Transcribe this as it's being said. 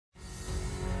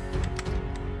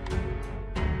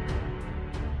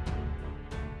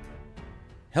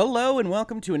Hello and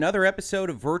welcome to another episode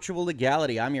of Virtual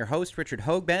Legality. I'm your host, Richard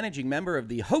Hogue, managing member of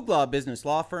the Hogue Law Business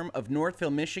Law Firm of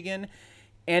Northville, Michigan.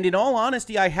 And in all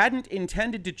honesty, I hadn't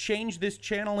intended to change this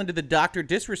channel into the Dr.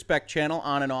 Disrespect channel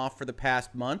on and off for the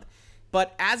past month.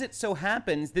 But as it so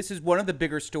happens, this is one of the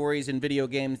bigger stories in video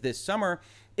games this summer,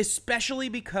 especially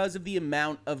because of the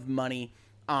amount of money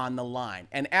on the line.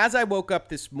 And as I woke up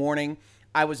this morning,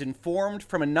 I was informed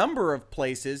from a number of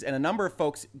places and a number of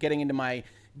folks getting into my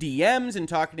DMs and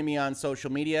talking to me on social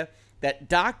media that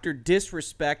Dr.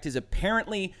 Disrespect is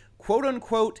apparently, quote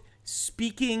unquote,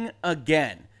 speaking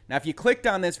again. Now, if you clicked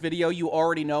on this video, you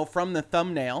already know from the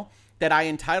thumbnail that I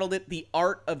entitled it The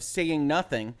Art of Saying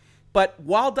Nothing. But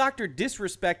while Dr.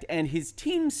 Disrespect and his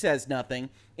team says nothing,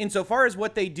 insofar as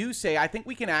what they do say, I think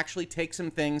we can actually take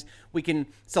some things, we can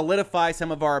solidify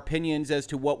some of our opinions as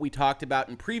to what we talked about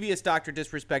in previous Dr.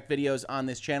 Disrespect videos on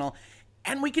this channel,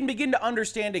 and we can begin to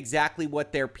understand exactly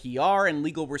what their PR and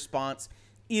legal response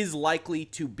is likely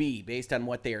to be based on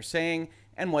what they are saying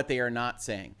and what they are not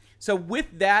saying. So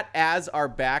with that as our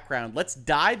background, let's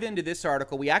dive into this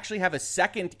article. We actually have a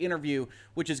second interview,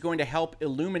 which is going to help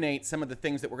illuminate some of the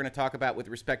things that we're going to talk about with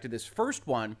respect to this first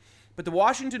one. But the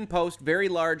Washington Post, very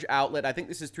large outlet, I think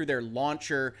this is through their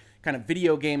launcher kind of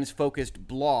video games focused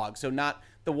blog. So not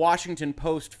the Washington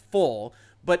Post full,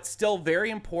 but still very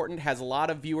important, has a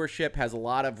lot of viewership, has a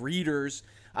lot of readers,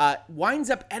 winds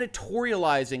up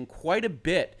editorializing quite a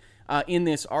bit in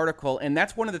this article, and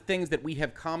that's one of the things that we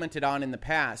have commented on in the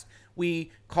past.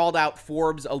 We called out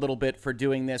Forbes a little bit for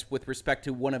doing this with respect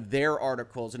to one of their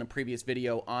articles in a previous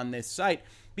video on this site,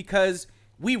 because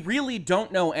we really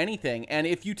don't know anything, and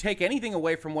if you take anything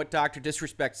away from what Dr.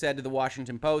 Disrespect said to the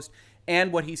Washington Post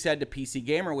and what he said to PC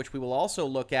Gamer, which we will also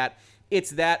look at,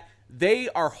 it's that they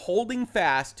are holding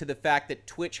fast to the fact that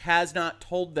Twitch has not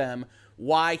told them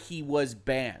why he was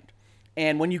banned.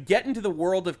 And when you get into the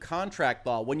world of contract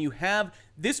law, when you have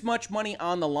this much money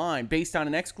on the line based on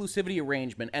an exclusivity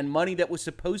arrangement and money that was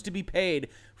supposed to be paid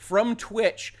from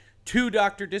Twitch to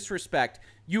Dr. Disrespect,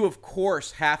 you of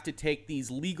course have to take these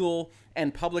legal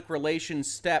and public relations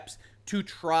steps to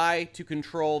try to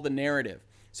control the narrative.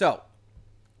 So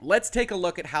let's take a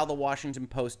look at how the Washington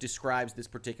Post describes this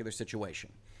particular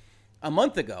situation. A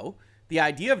month ago, the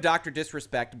idea of Dr.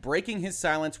 Disrespect breaking his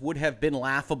silence would have been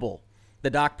laughable. The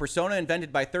Doc persona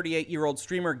invented by 38-year-old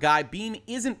streamer Guy Beam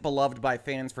isn't beloved by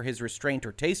fans for his restraint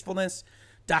or tastefulness.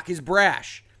 Doc is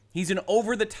brash. He's an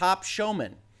over-the-top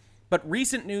showman. But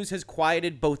recent news has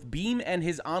quieted both Beam and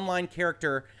his online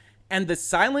character, and the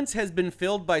silence has been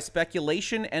filled by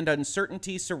speculation and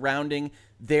uncertainty surrounding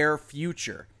their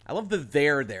future. I love the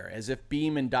there, as if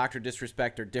Beam and Dr.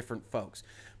 Disrespect are different folks.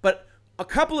 But a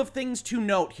couple of things to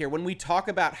note here when we talk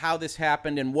about how this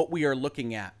happened and what we are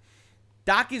looking at.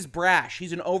 Doc is brash.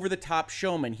 He's an over-the-top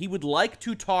showman. He would like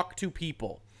to talk to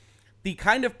people. The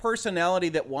kind of personality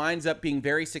that winds up being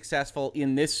very successful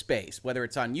in this space, whether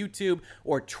it's on YouTube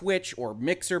or Twitch or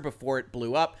Mixer before it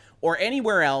blew up or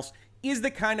anywhere else, is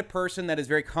the kind of person that is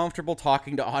very comfortable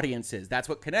talking to audiences. That's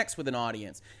what connects with an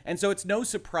audience. And so it's no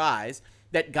surprise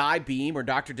that Guy Beam or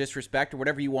Dr. Disrespect or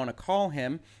whatever you want to call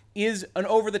him is an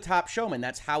over-the-top showman.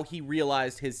 That's how he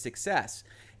realized his success.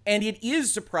 And it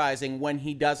is surprising when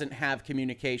he doesn't have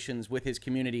communications with his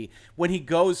community, when he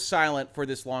goes silent for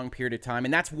this long period of time.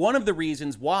 And that's one of the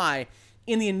reasons why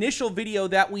in the initial video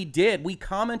that we did, we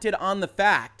commented on the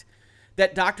fact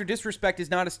that Dr. Disrespect is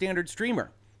not a standard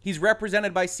streamer. He's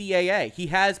represented by CAA. He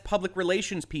has public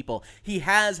relations people. He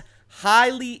has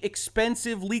highly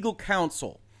expensive legal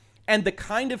counsel. And the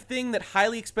kind of thing that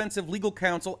highly expensive legal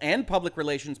counsel and public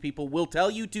relations people will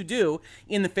tell you to do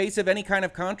in the face of any kind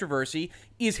of controversy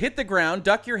is hit the ground,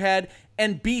 duck your head,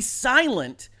 and be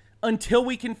silent until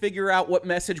we can figure out what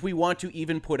message we want to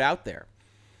even put out there.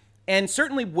 And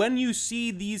certainly when you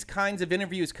see these kinds of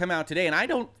interviews come out today, and I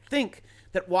don't think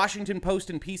that Washington Post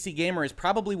and PC Gamer is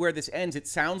probably where this ends. It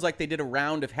sounds like they did a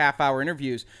round of half-hour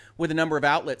interviews with a number of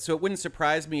outlets, so it wouldn't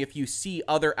surprise me if you see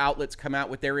other outlets come out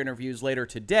with their interviews later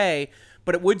today,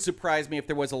 but it would surprise me if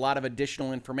there was a lot of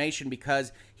additional information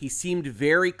because he seemed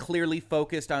very clearly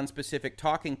focused on specific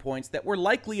talking points that were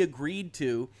likely agreed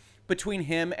to between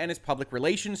him and his public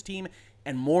relations team,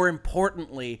 and more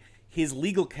importantly, his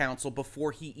legal counsel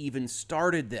before he even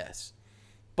started this.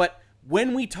 But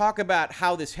when we talk about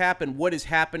how this happened, what is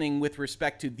happening with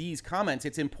respect to these comments,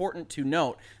 it's important to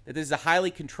note that this is a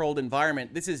highly controlled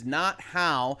environment. This is not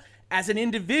how, as an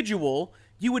individual,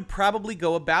 you would probably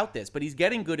go about this. But he's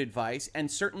getting good advice, and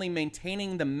certainly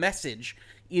maintaining the message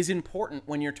is important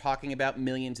when you're talking about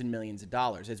millions and millions of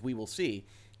dollars, as we will see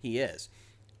he is.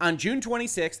 On June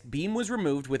 26th, Beam was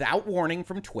removed without warning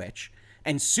from Twitch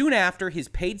And soon after, his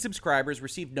paid subscribers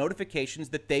received notifications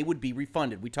that they would be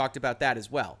refunded. We talked about that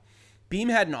as well. Beam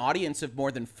had an audience of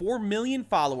more than 4 million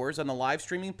followers on the live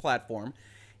streaming platform,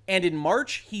 and in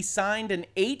March, he signed an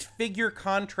 8-figure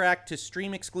contract to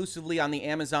stream exclusively on the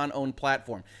Amazon-owned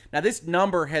platform. Now, this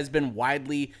number has been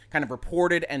widely kind of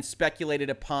reported and speculated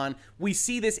upon. We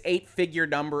see this 8-figure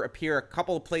number appear a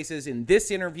couple of places in this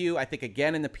interview, I think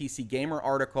again in the PC Gamer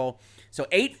article. So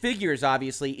 8 figures,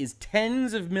 obviously, is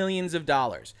tens of millions of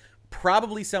dollars.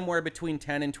 Probably somewhere between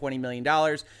 $10 and $20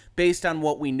 million based on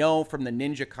what we know from the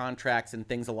Ninja contracts and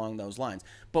things along those lines.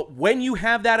 But when you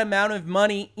have that amount of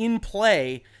money in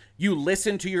play, you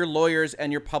listen to your lawyers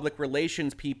and your public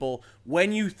relations people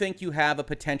when you think you have a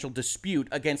potential dispute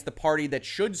against the party that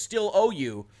should still owe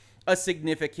you a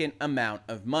significant amount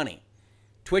of money.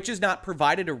 Twitch has not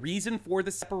provided a reason for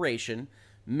the separation,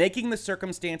 making the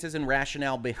circumstances and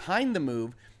rationale behind the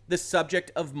move the subject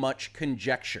of much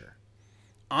conjecture.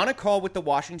 On a call with the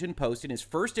Washington Post in his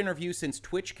first interview since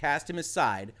Twitch cast him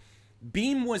aside,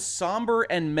 Beam was somber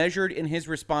and measured in his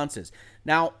responses.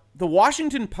 Now, the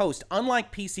Washington Post,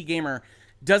 unlike PC Gamer,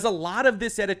 does a lot of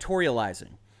this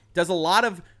editorializing, does a lot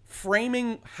of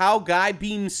framing how Guy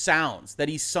Beam sounds, that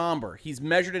he's somber, he's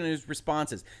measured in his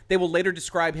responses. They will later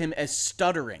describe him as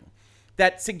stuttering.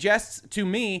 That suggests to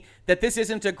me that this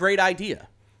isn't a great idea.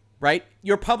 Right?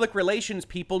 Your public relations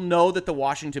people know that the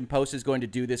Washington Post is going to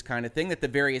do this kind of thing, that the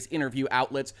various interview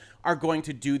outlets are going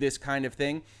to do this kind of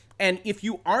thing. And if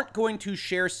you aren't going to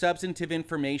share substantive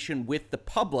information with the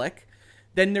public,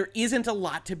 then there isn't a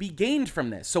lot to be gained from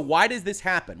this. So why does this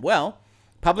happen? Well,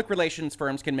 public relations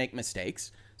firms can make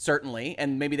mistakes, certainly,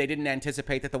 and maybe they didn't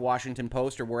anticipate that the Washington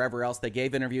Post or wherever else they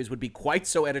gave interviews would be quite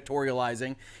so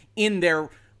editorializing in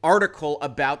their article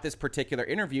about this particular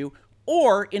interview.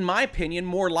 Or, in my opinion,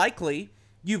 more likely,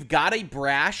 you've got a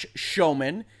brash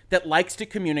showman that likes to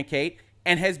communicate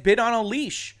and has been on a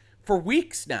leash for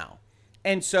weeks now.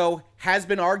 And so has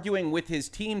been arguing with his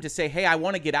team to say, hey, I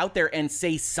want to get out there and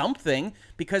say something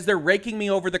because they're raking me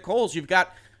over the coals. You've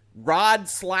got Rod,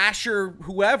 Slasher,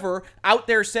 whoever out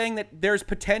there saying that there's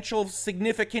potential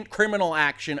significant criminal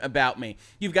action about me.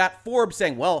 You've got Forbes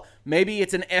saying, well, maybe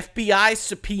it's an FBI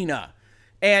subpoena.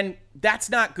 And that's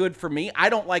not good for me. I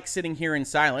don't like sitting here in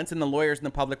silence. And the lawyers and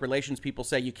the public relations people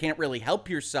say you can't really help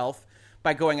yourself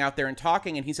by going out there and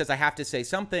talking. And he says, I have to say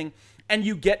something. And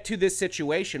you get to this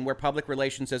situation where public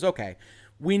relations says, okay,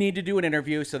 we need to do an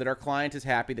interview so that our client is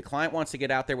happy. The client wants to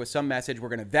get out there with some message. We're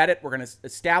going to vet it. We're going to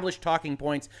establish talking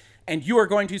points. And you are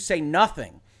going to say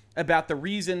nothing about the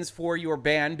reasons for your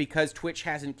ban because Twitch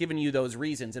hasn't given you those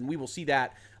reasons. And we will see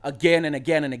that again and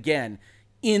again and again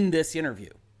in this interview.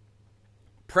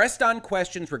 Pressed on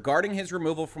questions regarding his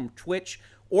removal from Twitch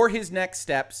or his next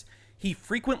steps, he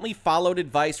frequently followed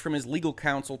advice from his legal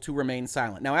counsel to remain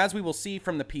silent. Now, as we will see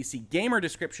from the PC Gamer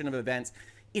description of events,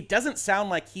 it doesn't sound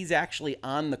like he's actually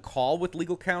on the call with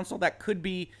legal counsel. That could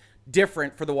be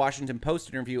different for the Washington Post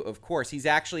interview, of course. He's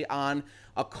actually on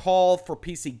a call for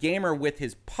PC Gamer with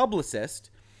his publicist.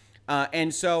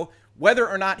 And so whether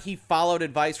or not he followed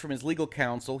advice from his legal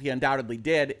counsel, he undoubtedly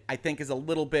did, I think is a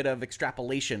little bit of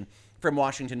extrapolation from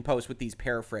Washington Post with these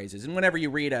paraphrases. And whenever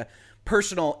you read a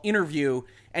personal interview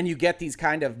and you get these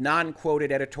kind of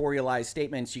non-quoted editorialized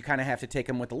statements, you kind of have to take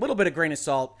them with a little bit of grain of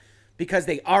salt because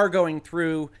they are going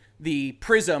through the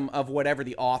prism of whatever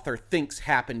the author thinks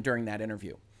happened during that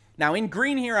interview. Now, in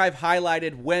green here, I've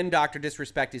highlighted when Dr.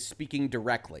 Disrespect is speaking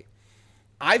directly.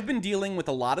 I've been dealing with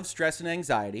a lot of stress and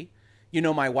anxiety. You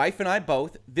know, my wife and I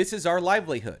both, this is our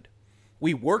livelihood.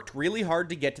 We worked really hard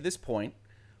to get to this point.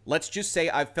 Let's just say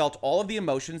I've felt all of the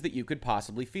emotions that you could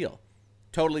possibly feel.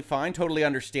 Totally fine, totally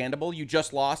understandable. You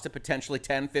just lost a potentially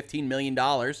 $10, $15 million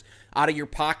out of your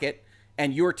pocket,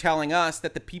 and you're telling us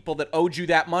that the people that owed you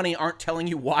that money aren't telling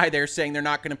you why they're saying they're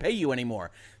not going to pay you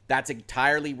anymore. That's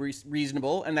entirely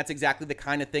reasonable, and that's exactly the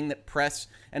kind of thing that press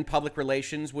and public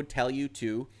relations would tell you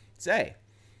to say.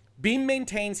 Beam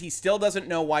maintains he still doesn't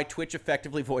know why Twitch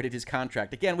effectively voided his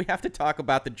contract. Again, we have to talk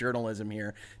about the journalism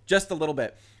here just a little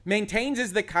bit. Maintains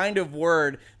is the kind of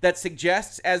word that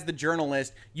suggests, as the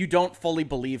journalist, you don't fully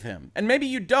believe him. And maybe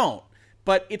you don't,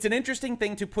 but it's an interesting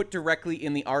thing to put directly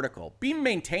in the article. Beam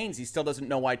maintains he still doesn't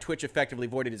know why Twitch effectively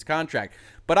voided his contract,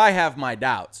 but I have my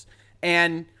doubts.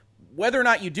 And whether or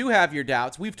not you do have your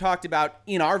doubts, we've talked about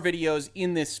in our videos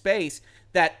in this space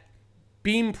that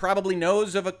Beam probably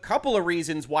knows of a couple of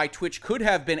reasons why Twitch could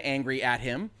have been angry at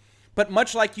him, but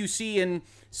much like you see in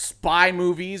spy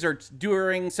movies or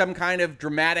during some kind of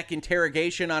dramatic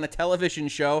interrogation on a television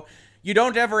show, you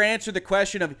don't ever answer the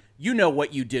question of, you know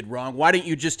what you did wrong, why don't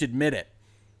you just admit it?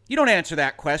 You don't answer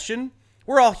that question.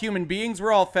 We're all human beings,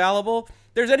 we're all fallible,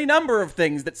 There's any number of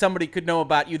things that somebody could know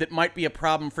about you that might be a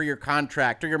problem for your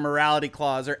contract or your morality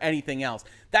clause or anything else.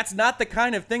 That's not the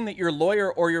kind of thing that your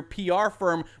lawyer or your PR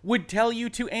firm would tell you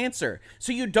to answer.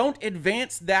 So you don't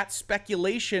advance that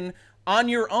speculation on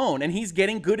your own. And he's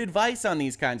getting good advice on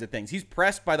these kinds of things. He's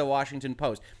pressed by the Washington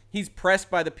Post. He's pressed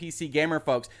by the PC Gamer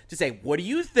folks to say, what do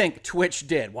you think Twitch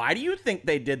did? Why do you think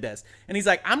they did this? And he's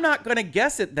like, I'm not going to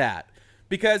guess at that.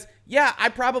 Because, yeah, I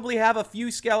probably have a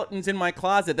few skeletons in my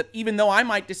closet that even though I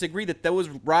might disagree that those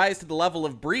rise to the level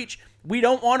of breach, we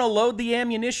don't want to load the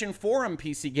ammunition for them,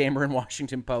 PC Gamer and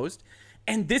Washington Post.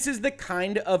 And this is the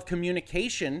kind of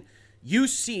communication you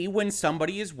see when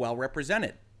somebody is well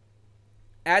represented.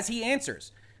 As he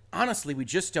answers, honestly, we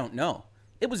just don't know.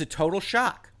 It was a total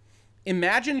shock.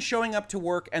 Imagine showing up to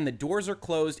work and the doors are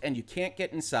closed and you can't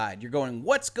get inside. You're going,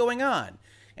 what's going on?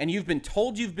 And you've been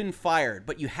told you've been fired,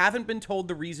 but you haven't been told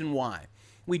the reason why.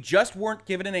 We just weren't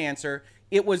given an answer.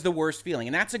 It was the worst feeling.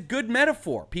 And that's a good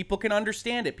metaphor. People can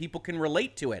understand it. People can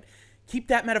relate to it. Keep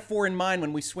that metaphor in mind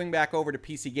when we swing back over to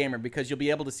PC Gamer, because you'll be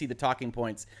able to see the talking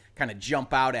points kind of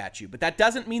jump out at you. But that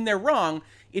doesn't mean they're wrong.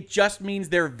 It just means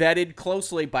they're vetted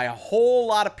closely by a whole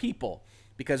lot of people.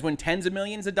 Because when tens of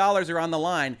millions of dollars are on the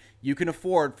line, you can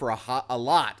afford for a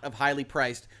lot of highly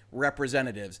priced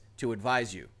representatives to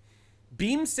advise you.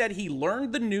 Beam said he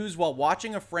learned the news while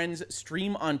watching a friend's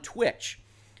stream on Twitch.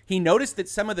 He noticed that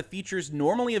some of the features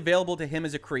normally available to him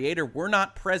as a creator were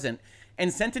not present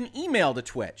and sent an email to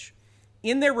Twitch.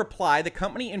 In their reply, the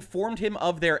company informed him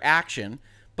of their action,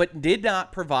 but did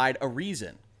not provide a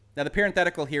reason. Now, the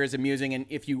parenthetical here is amusing, and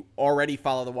if you already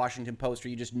follow the Washington Post or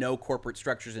you just know corporate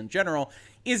structures in general,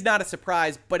 is not a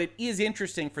surprise, but it is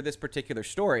interesting for this particular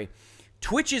story.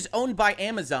 Twitch is owned by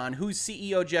Amazon, whose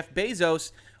CEO, Jeff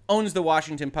Bezos, owns the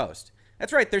Washington Post.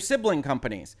 That's right, they're sibling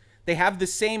companies. They have the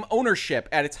same ownership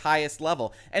at its highest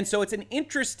level. And so it's an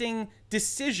interesting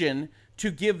decision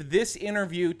to give this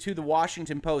interview to the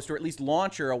Washington Post, or at least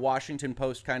launch a Washington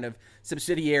Post kind of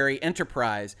subsidiary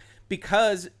enterprise,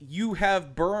 because you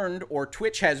have burned, or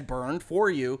Twitch has burned for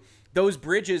you, those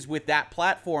bridges with that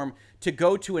platform to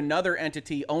go to another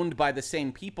entity owned by the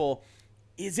same people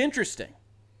is interesting.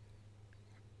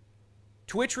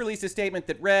 Twitch released a statement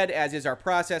that read, as is our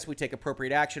process, we take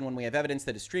appropriate action when we have evidence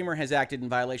that a streamer has acted in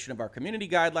violation of our community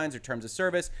guidelines or terms of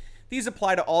service. These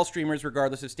apply to all streamers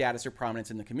regardless of status or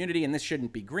prominence in the community, and this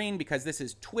shouldn't be green because this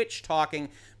is Twitch talking,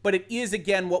 but it is,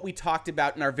 again, what we talked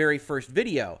about in our very first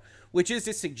video, which is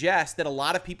to suggest that a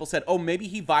lot of people said, oh, maybe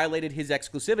he violated his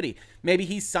exclusivity. Maybe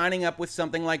he's signing up with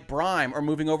something like Brime or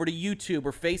moving over to YouTube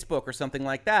or Facebook or something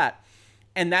like that.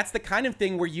 And that's the kind of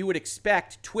thing where you would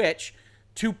expect Twitch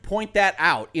to point that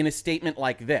out in a statement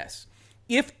like this.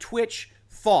 If Twitch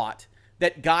thought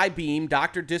that Guy Beam,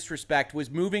 Dr. Disrespect, was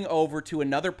moving over to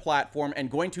another platform and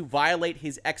going to violate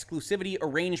his exclusivity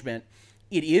arrangement,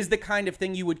 it is the kind of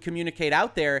thing you would communicate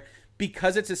out there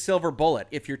because it's a silver bullet.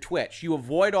 If you're Twitch, you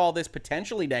avoid all this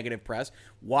potentially negative press.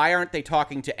 Why aren't they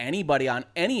talking to anybody on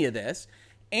any of this?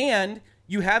 And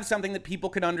you have something that people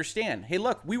can understand. Hey,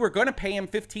 look, we were going to pay him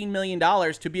 $15 million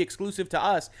to be exclusive to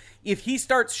us. If he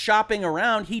starts shopping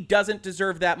around, he doesn't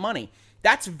deserve that money.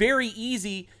 That's very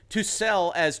easy to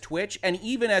sell as Twitch, and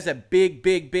even as a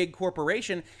big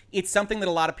corporation, it's something that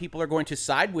a lot of people are going to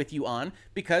side with you on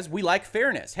because we like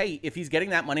fairness. Hey, if he's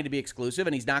getting that money to be exclusive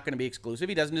and he's not going to be exclusive,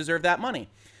 he doesn't deserve that money.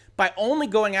 By only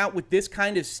going out with this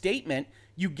kind of statement,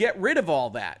 you get rid of all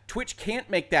that. Twitch can't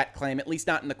make that claim, at least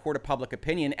not in the court of public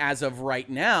opinion as of right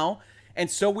now. And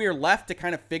so we are left to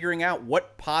kind of figuring out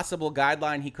what possible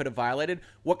guideline he could have violated,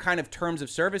 what kind of terms of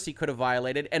service he could have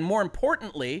violated, and more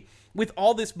importantly, with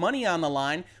all this money on the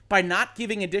line, by not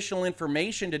giving additional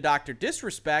information to Dr.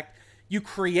 Disrespect, you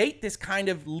create this kind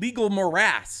of legal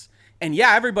morass. And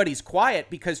yeah, everybody's quiet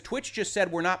because Twitch just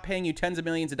said we're not paying you tens of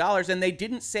millions of dollars, and they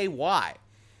didn't say why.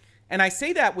 And I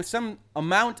say that with some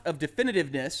amount of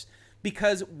definitiveness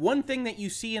because one thing that you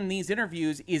see in these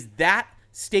interviews is that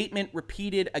statement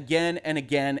repeated again and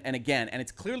again and again. And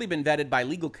it's clearly been vetted by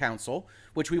legal counsel,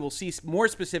 which we will see more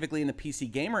specifically in the PC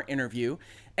Gamer interview.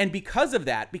 And because of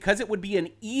that, because it would be an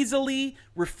easily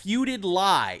refuted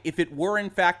lie if it were in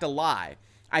fact a lie,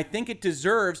 I think it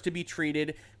deserves to be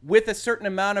treated with a certain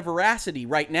amount of veracity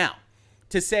right now.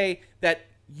 To say that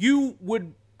you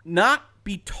would not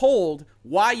be told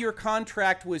why your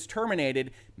contract was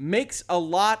terminated makes a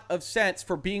lot of sense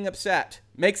for being upset.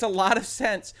 Makes a lot of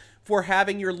sense for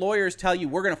having your lawyers tell you,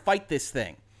 we're going to fight this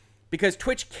thing. Because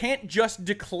Twitch can't just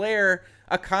declare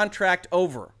a contract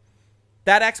over.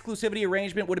 That exclusivity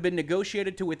arrangement would have been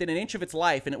negotiated to within an inch of its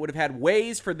life, and it would have had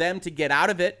ways for them to get out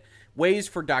of it, ways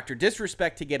for Dr.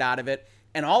 Disrespect to get out of it,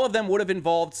 and all of them would have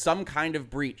involved some kind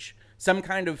of breach, some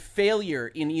kind of failure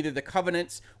in either the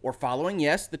covenants or following,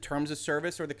 yes, the terms of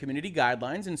service or the community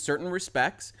guidelines in certain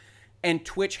respects, and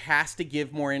Twitch has to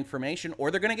give more information or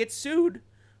they're going to get sued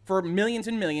for millions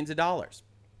and millions of dollars.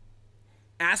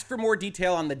 Asked for more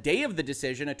detail on the day of the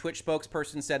decision, a Twitch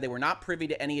spokesperson said they were not privy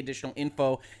to any additional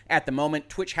info at the moment.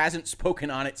 Twitch hasn't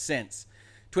spoken on it since.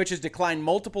 Twitch has declined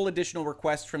multiple additional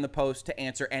requests from the Post to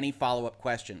answer any follow-up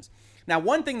questions. Now,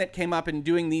 one thing that came up in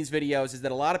doing these videos is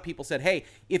that a lot of people said, hey,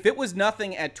 if it was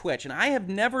nothing at Twitch, and I have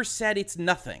never said it's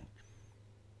nothing.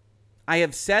 I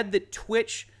have said that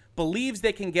Twitch believes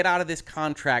they can get out of this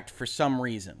contract for some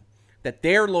reason, that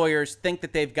their lawyers think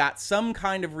that they've got some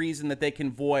kind of reason that they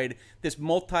can void this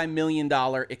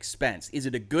multi-million-dollar expense. Is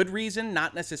it a good reason?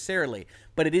 Not necessarily,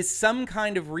 but it is some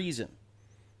kind of reason.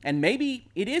 And maybe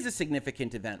it is a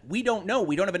significant event. We don't know.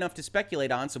 We don't have enough to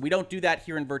speculate on, so we don't do that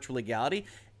here in Virtual Legality.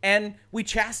 And we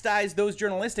chastise those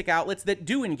journalistic outlets that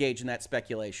do engage in that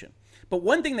speculation. But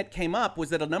one thing that came up was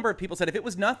that a number of people said, if it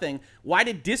was nothing, why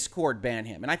did Discord ban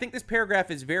him? And I think this paragraph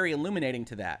is very illuminating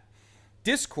to that.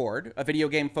 Discord, a video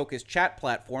game-focused chat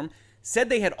platform, said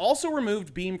they had also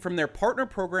removed Beam from their partner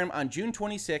program on June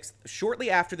 26th,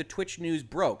 shortly after the Twitch news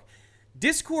broke.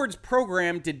 Discord's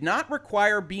program did not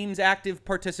require Beam's active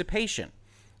participation.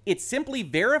 It simply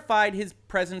verified his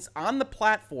presence on the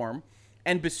platform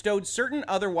and bestowed certain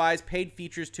otherwise paid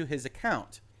features to his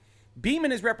account. Beam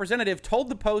and his representative told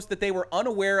the Post that they were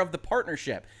unaware of the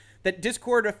partnership, that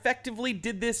Discord effectively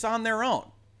did this on their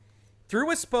own.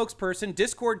 Through a spokesperson,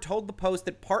 Discord told the Post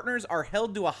that partners are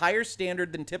held to a higher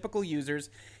standard than typical users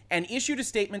and issued a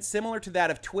statement similar to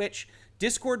that of Twitch.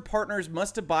 Discord partners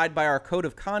must abide by our code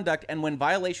of conduct, and when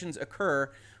violations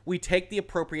occur, we take the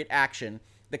appropriate action.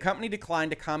 The company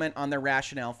declined to comment on their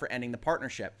rationale for ending the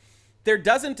partnership. There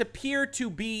doesn't appear to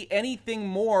be anything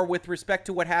more with respect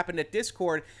to what happened at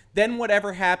Discord than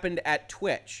whatever happened at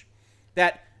Twitch.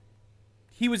 That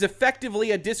he was effectively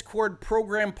a Discord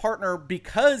program partner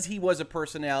because he was a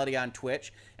personality on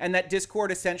Twitch, and that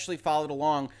Discord essentially followed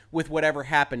along with whatever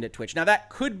happened at Twitch. Now, that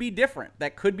could be different.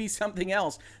 That could be something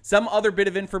else, some other bit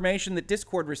of information that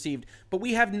Discord received, but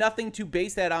we have nothing to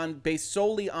base that on, based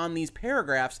solely on these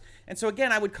paragraphs. And so,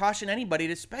 again, I would caution anybody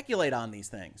to speculate on these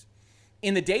things.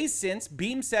 In the days since,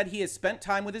 Beam said he has spent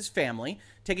time with his family,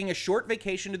 taking a short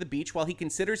vacation to the beach while he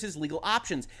considers his legal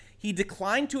options. He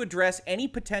declined to address any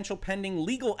potential pending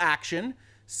legal action,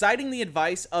 citing the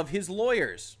advice of his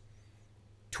lawyers.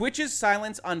 Twitch's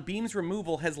silence on Beam's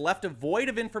removal has left a void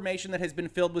of information that has been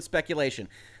filled with speculation.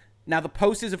 Now, the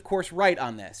Post is, of course, right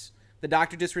on this. The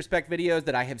Dr. Disrespect videos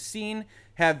that I have seen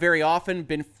have very often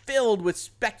been filled with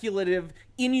speculative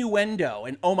innuendo.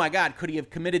 And, oh my God, could he have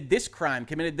committed this crime,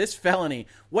 committed this felony?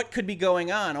 What could be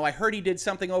going on? Oh, I heard he did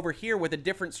something over here with a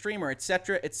different streamer,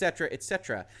 etc., etc.,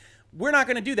 etc. We're not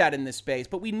going to do that in this space,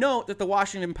 but we note that the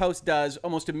Washington Post does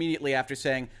almost immediately after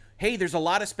saying, hey, there's a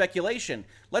lot of speculation.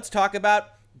 Let's talk about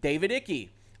David Icke.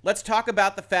 Let's talk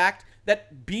about the fact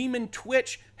that Beam and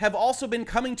Twitch have also been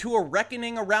coming to a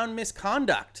reckoning around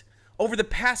misconduct. Over the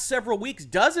past several weeks,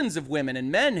 dozens of women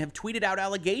and men have tweeted out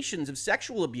allegations of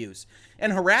sexual abuse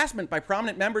and harassment by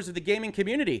prominent members of the gaming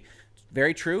community.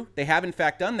 Very true. They have, in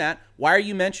fact, done that. Why are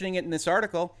you mentioning it in this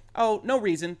article? Oh, no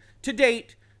reason. To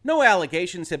date, no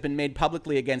allegations have been made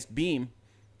publicly against Beam.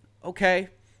 Okay.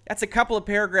 That's a couple of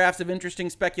paragraphs of interesting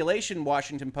speculation,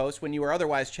 Washington Post, when you are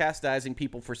otherwise chastising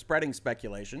people for spreading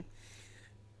speculation.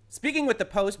 Speaking with the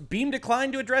Post, Beam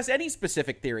declined to address any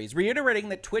specific theories, reiterating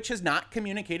that Twitch has not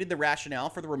communicated the rationale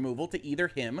for the removal to either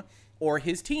him or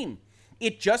his team.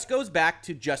 It just goes back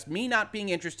to just me not being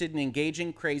interested in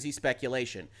engaging crazy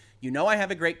speculation. You know I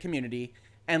have a great community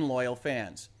and loyal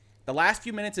fans. The last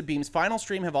few minutes of Beam's final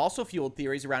stream have also fueled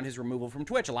theories around his removal from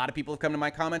Twitch. A lot of people have come to my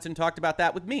comments and talked about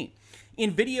that with me.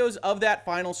 In videos of that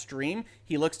final stream,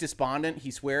 he looks despondent,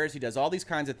 he swears, he does all these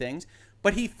kinds of things,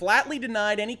 but he flatly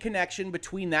denied any connection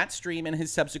between that stream and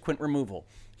his subsequent removal.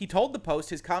 He told the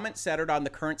Post his comments centered on the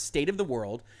current state of the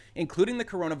world, including the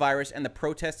coronavirus and the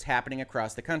protests happening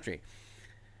across the country.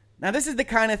 Now, this is the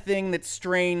kind of thing that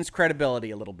strains credibility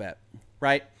a little bit,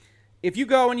 right? If you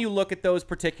go and you look at those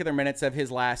particular minutes of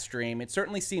his last stream, it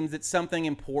certainly seems that something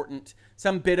important,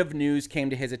 some bit of news came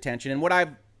to his attention. And what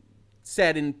I've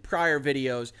said in prior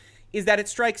videos is that it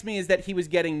strikes me as that he was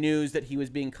getting news that he was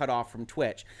being cut off from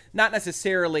Twitch. Not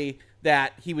necessarily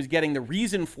that he was getting the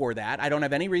reason for that. I don't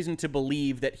have any reason to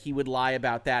believe that he would lie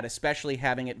about that, especially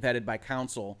having it vetted by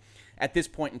counsel at this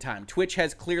point in time. Twitch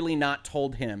has clearly not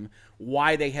told him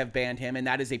why they have banned him, and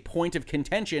that is a point of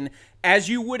contention, as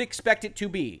you would expect it to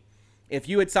be. If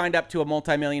you had signed up to a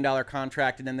multi-million-dollar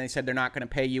contract and then they said they're not going to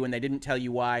pay you and they didn't tell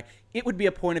you why, it would be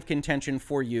a point of contention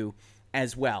for you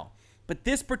as well. But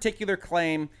this particular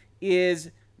claim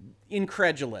is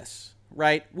incredulous,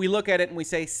 right? We look at it and we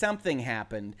say something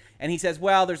happened. And he says,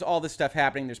 well, there's all this stuff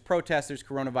happening. There's protests, there's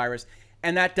coronavirus.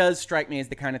 And that does strike me as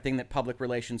the kind of thing that public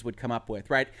relations would come up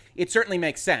with, right? It certainly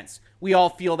makes sense. We all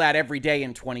feel that every day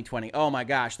in 2020. Oh my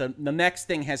gosh, the next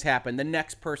thing has happened. The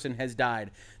next person has died.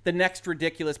 The next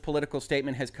ridiculous political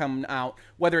statement has come out,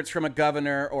 whether it's from a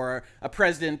governor or a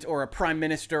president or a prime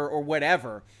minister or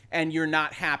whatever, and you're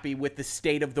not happy with the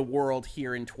state of the world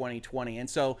here in 2020. And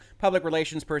so public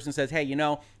relations person says, hey, you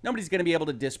know, nobody's going to be able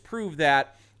to disprove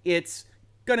that. It's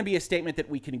going to be a statement that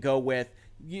we can go with.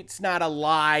 It's not a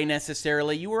lie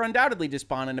necessarily. You were undoubtedly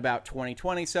despondent about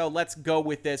 2020, so let's go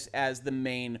with this as the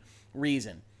main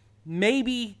reason.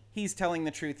 Maybe he's telling the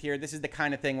truth here. This is the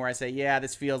kind of thing where I say, yeah,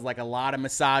 this feels like a lot of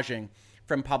massaging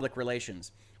from public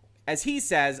relations. As he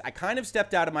says, I kind of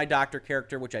stepped out of my doctor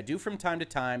character, which I do from time to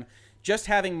time, just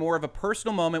having more of a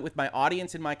personal moment with my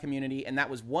audience and my community, and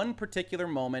that was one particular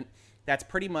moment. That's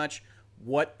pretty much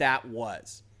what that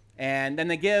was. And then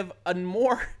they give a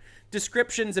more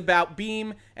descriptions about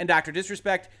Beam and Dr.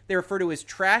 Disrespect. They refer to his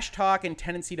trash talk and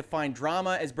tendency to find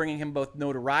drama as bringing him both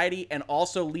notoriety and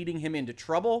also leading him into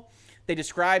trouble. They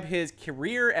describe his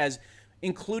career as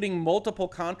including multiple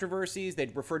controversies. They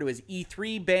refer to his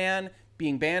E3 ban,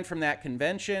 being banned from that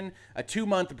convention, a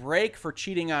 2-month break for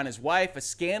cheating on his wife, a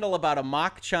scandal about a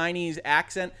mock Chinese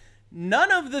accent.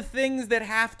 None of the things that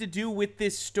have to do with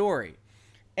this story.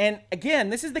 And again,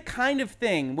 this is the kind of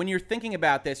thing when you're thinking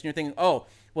about this and you're thinking, oh,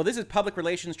 well, this is public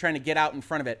relations trying to get out in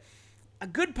front of it. A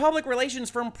good public relations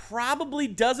firm probably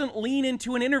doesn't lean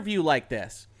into an interview like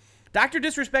this. Dr.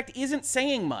 Disrespect isn't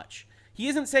saying much. He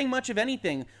isn't saying much of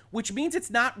anything, which means it's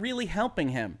not really helping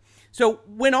him. So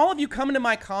when all of you come into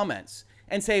my comments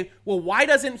and say, well, why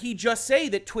doesn't he just say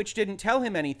that Twitch didn't tell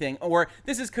him anything? Or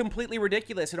this is completely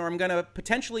ridiculous, or I'm going to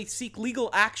potentially seek legal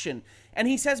action. And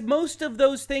he says most of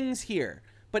those things here,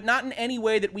 but not in any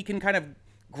way that we can kind of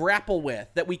grapple with,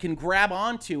 that we can grab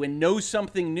onto and know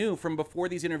something new from before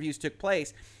these interviews took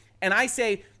place. And I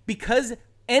say, because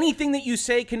anything that you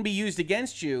say can be used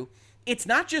against you, it's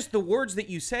not just the words that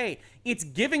you say, it's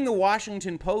giving the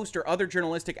Washington Post or other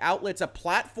journalistic outlets a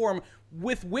platform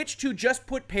with which to just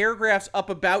put paragraphs up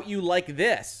about you like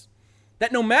this.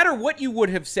 That no matter what you would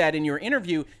have said in your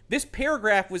interview, this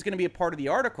paragraph was going to be a part of the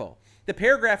article. The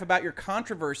paragraph about your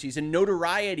controversies and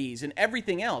notorieties and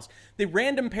everything else. The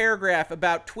random paragraph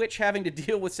about Twitch having to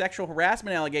deal with sexual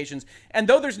harassment allegations. And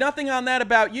though there's nothing on that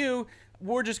about you,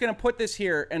 we're just going to put this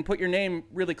here and put your name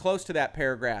really close to that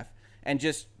paragraph and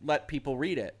just let people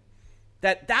read it.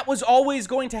 That was always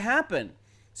going to happen.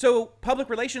 So public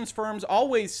relations firms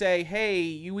always say,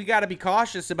 hey, we got to be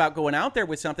cautious about going out there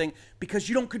with something because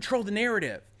you don't control the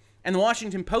narrative. And the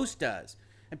Washington Post does.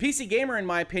 And PC Gamer, in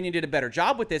my opinion, did a better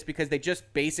job with this because they just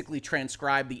basically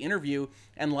transcribed the interview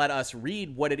and let us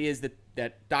read what it is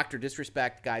that Dr.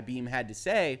 Disrespect guy Beam had to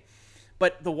say.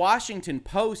 But the Washington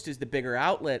Post is the bigger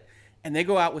outlet, and they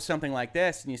go out with something like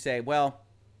this, and you say, well,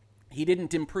 he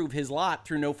didn't improve his lot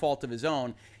through no fault of his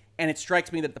own. And it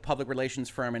strikes me that the public relations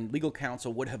firm and legal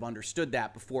counsel would have understood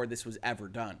that before this was ever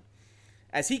done.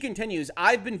 As he continues,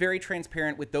 I've been very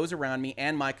transparent with those around me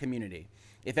and my community.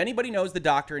 If anybody knows the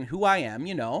doctor and who I am,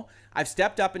 you know, I've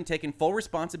stepped up and taken full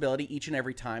responsibility each and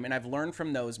every time, and I've learned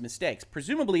from those mistakes,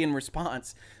 presumably in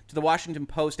response to the Washington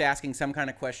Post asking some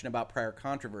kind of question about prior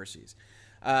controversies.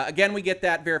 Again, we get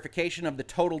that verification of the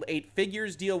totaled 8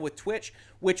 figures deal with Twitch,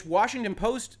 which Washington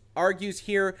Post argues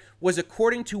here was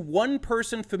according to one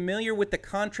person familiar with the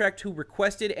contract who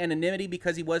requested anonymity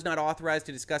because he was not authorized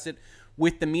to discuss it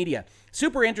with the media.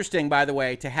 Super interesting, by the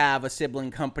way, to have a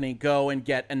sibling company go and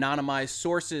get anonymized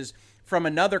sources from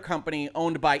another company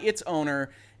owned by its owner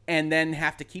and then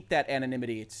have to keep that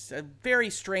anonymity. It's a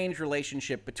very strange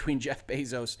relationship between Jeff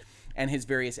Bezos and his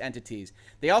various entities.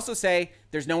 They also say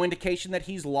there's no indication that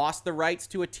he's lost the rights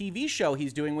to a TV show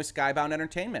he's doing with Skybound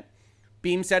Entertainment.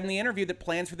 Beam said in the interview that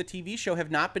plans for the TV show have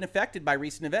not been affected by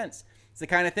recent events. It's the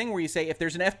kind of thing where you say if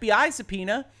there's an FBI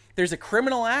subpoena, there's a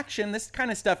criminal action, this kind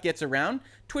of stuff gets around.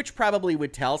 Twitch probably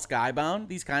would tell Skybound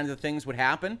these kinds of things would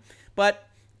happen. But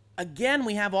again,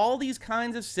 we have all these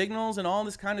kinds of signals and all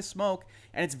this kind of smoke,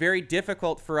 and it's very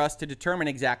difficult for us to determine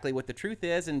exactly what the truth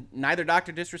is, and neither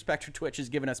Dr. Disrespect or Twitch has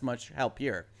given us much help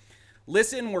here.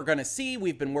 Listen, we're going to see.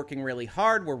 We've been working really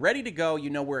hard. We're ready to go.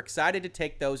 You know, we're excited to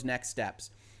take those next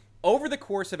steps. Over the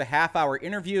course of a half-hour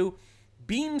interview,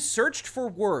 Beam searched for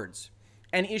words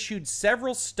and issued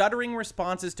several stuttering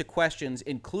responses to questions,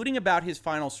 including about his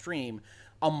final stream,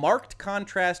 a marked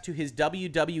contrast to his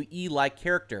WWE-like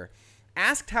character.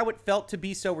 Asked how it felt to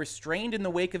be so restrained in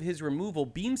the wake of his removal,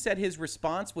 Beam said his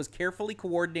response was carefully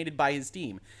coordinated by his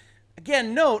team.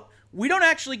 Again, note, we don't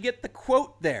actually get the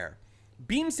quote there.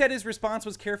 Beam said his response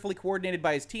was carefully coordinated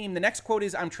by his team. The next quote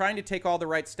is, "I'm trying to take all the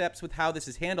right steps with how this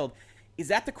is handled." Is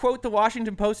that the quote the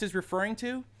Washington Post is referring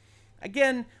to?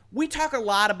 Again, we talk a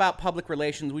lot about public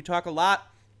relations. We talk a lot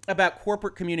about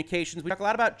corporate communications. We talk a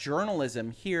lot about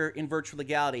journalism here in Virtual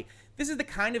Legality. This is the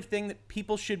kind of thing that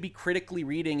people should be critically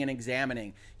reading and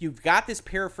examining. You've got this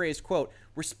paraphrased quote.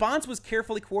 Response was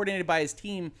carefully coordinated by his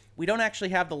team. We don't actually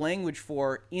have the language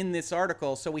for in this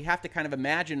article, so we have to kind of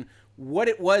imagine what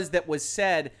it was that was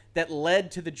said that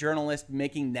led to the journalist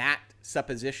making that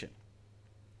supposition.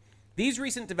 These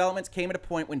recent developments came at a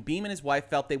point when Beam and his wife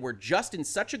felt they were just in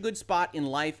such a good spot in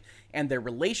life and their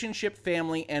relationship,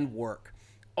 family, and work.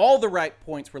 All the right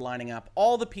points were lining up,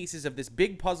 all the pieces of this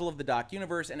big puzzle of the Doc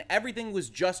universe, and everything was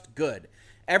just good.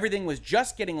 Everything was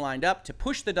just getting lined up to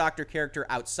push the Doctor character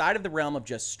outside of the realm of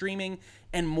just streaming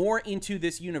and more into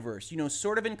this universe, you know,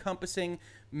 sort of encompassing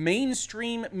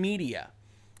mainstream media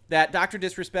that Dr.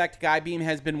 Disrespect, Guy Beam,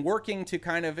 has been working to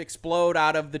kind of explode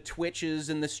out of the Twitches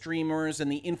and the streamers and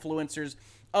the influencers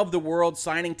of the world,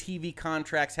 signing TV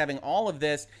contracts, having all of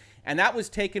this. And that was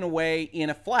taken away in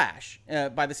a flash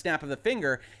by the snap of the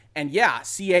finger. And yeah,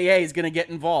 CAA is going to get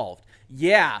involved.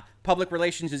 Yeah, public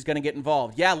relations is going to get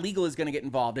involved. Yeah, legal is going to get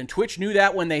involved. And Twitch knew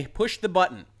that when they pushed the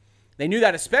button. They knew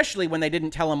that especially when they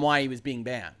didn't tell him why he was being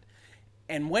banned.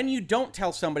 And when you don't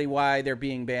tell somebody why they're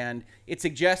being banned, it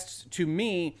suggests to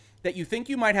me that you think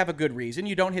you might have a good reason.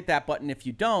 You don't hit that button if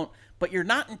you don't, but you're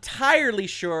not entirely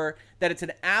sure that it's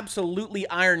an absolutely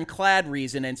ironclad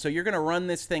reason. And so you're going to run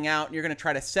this thing out and you're going to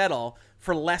try to settle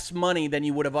for less money than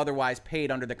you would have otherwise paid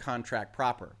under the contract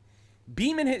proper.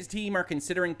 Beam and his team are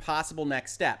considering possible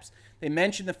next steps. They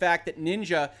mentioned the fact that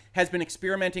Ninja has been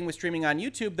experimenting with streaming on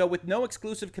YouTube, though with no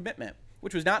exclusive commitment,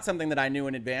 which was not something that I knew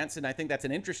in advance. And I think that's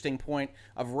an interesting point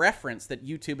of reference that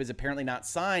YouTube has apparently not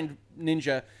signed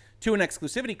Ninja to an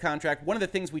exclusivity contract. One of the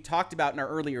things we talked about in our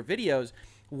earlier videos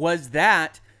was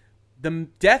that the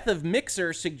death of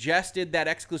Mixer suggested that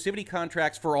exclusivity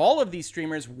contracts for all of these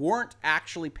streamers weren't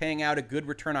actually paying out a good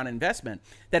return on investment,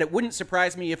 that it wouldn't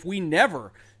surprise me if we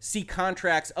never see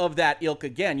contracts of that ilk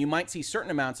again. You might see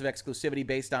certain amounts of exclusivity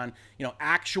based on, you know,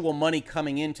 actual money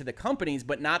coming into the companies,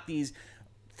 but not these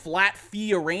flat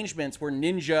fee arrangements where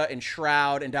Ninja and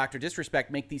Shroud and Dr. Disrespect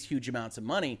make these huge amounts of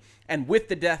money. And with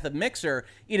the death of Mixer,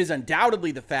 it is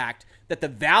undoubtedly the fact that the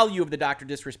value of the Dr.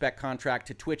 Disrespect contract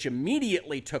to Twitch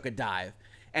immediately took a dive.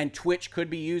 And Twitch could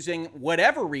be using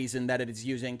whatever reason that it is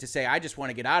using to say, I just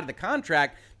want to get out of the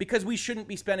contract because we shouldn't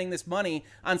be spending this money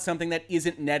on something that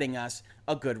isn't netting us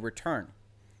a good return.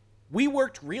 We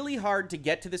worked really hard to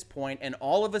get to this point, and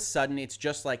all of a sudden, it's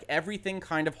just like everything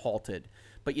kind of halted.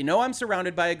 But you know I'm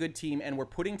surrounded by a good team, and we're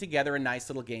putting together a nice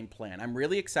little game plan. I'm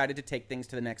really excited to take things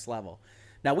to the next level.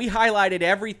 Now, we highlighted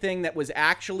everything that was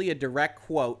actually a direct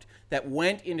quote that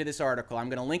went into this article. I'm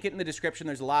going to link it in the description.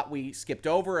 There's a lot we skipped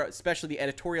over, especially the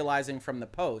editorializing from the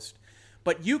Post.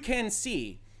 But you can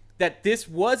see that this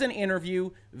was an interview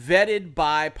vetted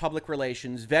by public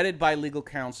relations, vetted by legal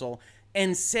counsel,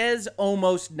 and says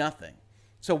almost nothing.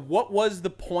 So what was the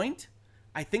point?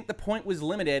 I think the point was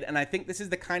limited, and I think this is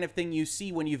the kind of thing you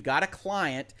see when you've got a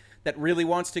client that really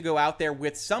wants to go out there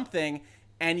with something,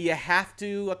 and you have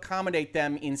to accommodate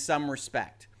them in some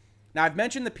respect. Now, I've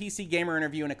mentioned the PC Gamer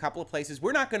interview in a couple of places.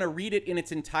 We're not going to read it in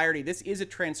its entirety. This is a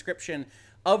transcription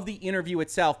of the interview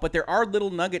itself, but there are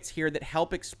little nuggets here that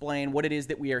help explain what it is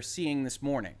that we are seeing this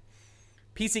morning.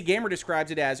 PC Gamer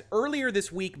describes it as, earlier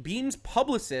this week, Beam's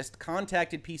publicist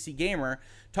contacted PC Gamer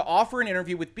to offer an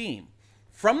interview with Beam.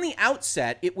 From the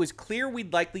outset, it was clear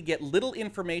we'd likely get little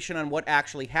information on what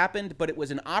actually happened, but it was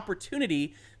an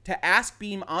opportunity to ask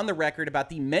Beam on the record about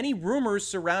the many rumors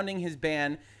surrounding his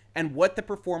ban and what the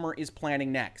performer is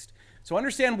planning next. So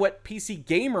understand what PC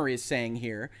Gamer is saying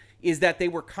here is that they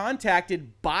were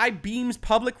contacted by Beam's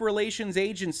public relations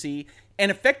agency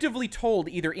and effectively told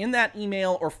either in that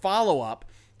email or follow-up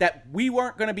that we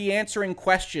weren't going to be answering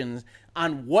questions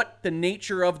on what the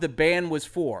nature of the ban was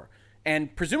for.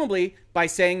 And presumably by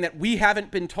saying that we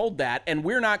haven't been told that and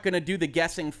we're not going to do the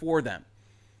guessing for them.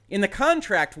 In the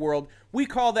contract world, we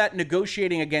call that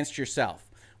negotiating against yourself.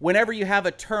 Whenever you have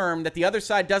a term that the other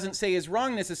side doesn't say is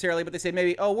wrong necessarily, but they say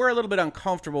maybe, oh, we're a little bit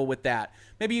uncomfortable with that.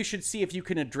 Maybe you should see if you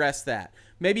can address that.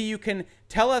 Maybe you can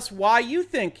tell us why you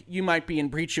think you might be in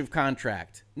breach of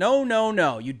contract. No, no,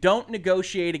 no. You don't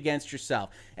negotiate against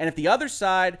yourself. And if the other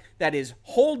side that is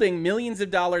holding millions of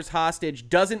dollars hostage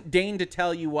doesn't deign to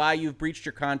tell you why you've breached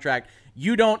your contract,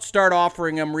 you don't start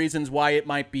offering them reasons why it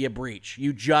might be a breach.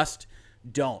 You just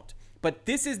don't. But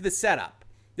this is the setup.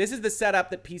 This is the setup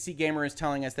that PC Gamer is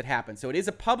telling us that happened. So it is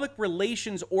a public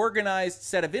relations organized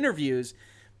set of interviews,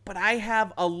 but I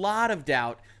have a lot of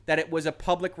doubt that it was a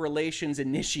public relations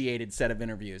initiated set of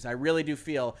interviews. I really do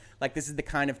feel like this is the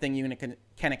kind of thing you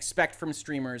can expect from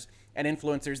streamers and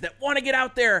influencers that want to get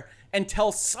out there and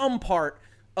tell some part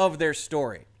of their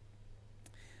story.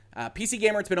 PC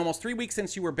Gamer, it's been almost 3 weeks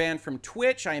since you were banned from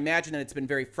Twitch. I imagine that it's been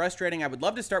very frustrating. I would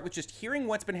love to start with just hearing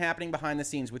what's been happening behind the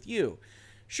scenes with you.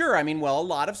 Sure, I mean, well, a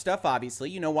lot of stuff, obviously.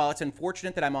 You know, while it's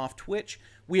unfortunate that I'm off Twitch,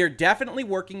 we are definitely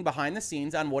working behind the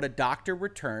scenes on what a doctor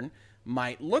return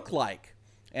might look like.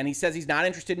 And he says he's not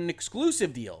interested in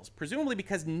exclusive deals, presumably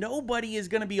because nobody is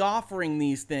going to be offering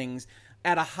these things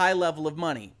at a high level of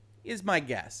money, is my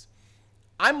guess.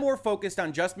 I'm more focused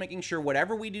on just making sure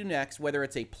whatever we do next, whether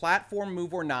it's a platform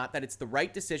move or not, that it's the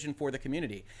right decision for the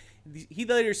community. He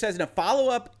later says in a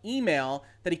follow-up email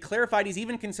that he clarified he's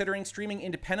even considering streaming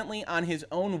independently on his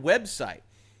own website,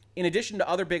 in addition to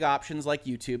other big options like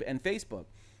YouTube and Facebook.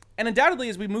 And undoubtedly,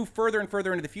 as we move further and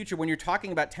further into the future, when you're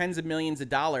talking about tens of millions of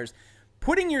dollars,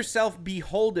 putting yourself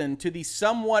beholden to the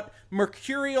somewhat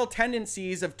mercurial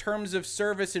tendencies of terms of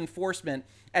service enforcement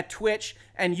at Twitch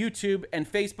and YouTube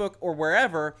and Facebook or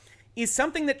wherever is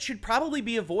something that should probably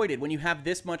be avoided when you have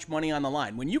this much money on the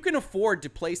line. When you can afford to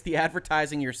place the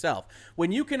advertising yourself,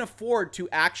 when you can afford to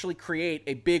actually create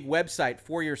a big website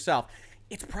for yourself,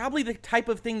 it's probably the type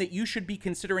of thing that you should be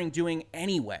considering doing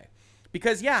anyway.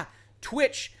 Because yeah,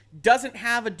 Twitch doesn't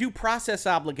have a due process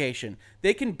obligation.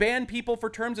 They can ban people for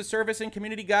terms of service and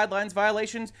community guidelines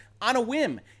violations on a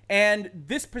whim. And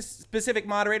this specific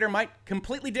moderator might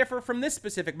completely differ from this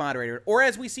specific moderator. Or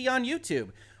as we see on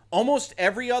YouTube, almost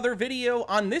every other video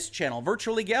on this channel,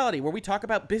 Virtual Legality, where we talk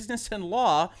about business and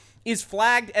law, is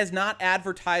flagged as not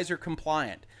advertiser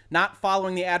compliant, not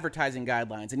following the advertising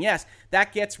guidelines. And yes,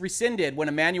 that gets rescinded when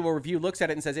a manual review looks at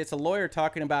it and says it's a lawyer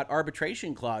talking about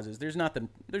arbitration clauses. There's nothing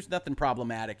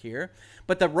problematic here.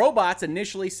 But the robots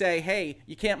initially say, hey,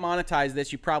 you can't monetize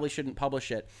this, you probably shouldn't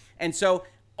publish it. And so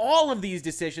all of these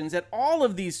decisions at all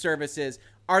of these services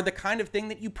are the kind of thing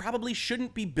that you probably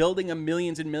shouldn't be building a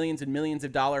millions and millions and millions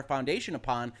of dollar foundation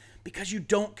upon, because you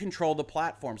don't control the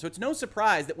platform. So it's no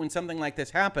surprise that when something like this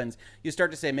happens, you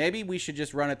start to say, maybe we should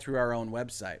just run it through our own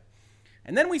website.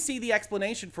 And then we see the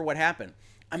explanation for what happened.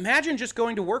 Imagine just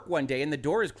going to work one day and the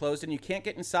door is closed and you can't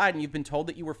get inside and you've been told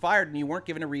that you were fired and you weren't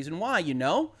given a reason why, you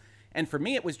know? And for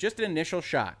me, it was just an initial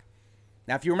shock.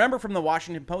 Now, if you remember from the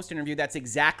Washington Post interview, that's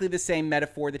exactly the same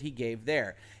metaphor that he gave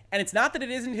there. And it's not that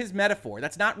it isn't his metaphor.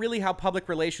 That's not really how public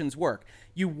relations work.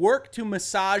 You work to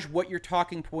massage what your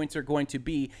talking points are going to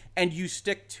be, and you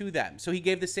stick to them. So he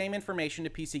gave the same information to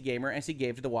PC Gamer as he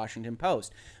gave to the Washington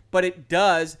Post. But it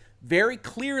does very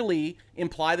clearly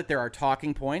imply that there are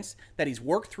talking points, that he's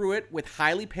worked through it with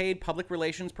highly paid public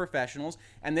relations professionals,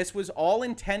 and this was all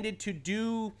intended to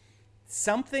do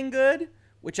something good,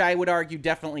 which I would argue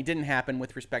definitely didn't happen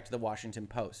with respect to the Washington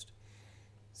Post.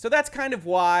 So that's kind of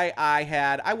why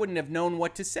I wouldn't have known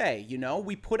what to say. You know,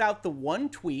 we put out the one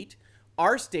tweet,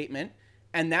 our statement,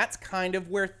 and that's kind of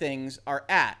where things are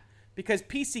at. Because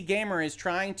PC Gamer is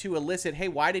trying to elicit, hey,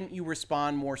 why didn't you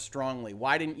respond more strongly?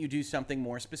 Why didn't you do something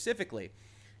more specifically?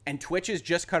 And Twitch has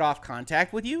just cut off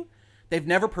contact with you? They've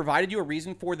never provided you a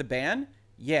reason for the ban?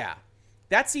 Yeah.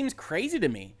 That seems crazy to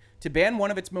me. To ban one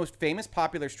of its most famous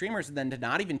popular streamers and then to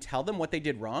not even tell them what they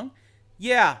did wrong?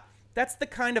 Yeah. That's the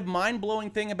kind of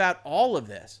mind-blowing thing about all of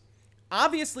this.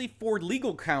 Obviously, for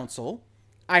legal counsel,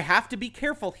 I have to be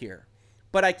careful here.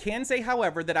 But I can say,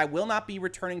 however, that I will not be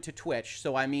returning to Twitch.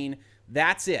 So, I mean,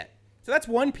 that's it. So that's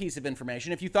one piece of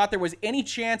information. If you thought there was any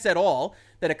chance at all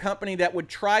that a company that would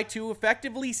try to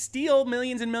effectively steal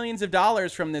millions and millions of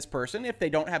dollars from this person, if they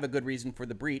don't have a good reason for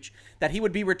the breach, that he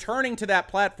would be returning to that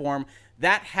platform,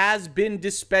 that has been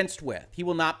dispensed with. He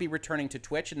will not be returning to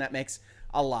Twitch, and that makes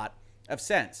a lot of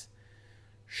sense.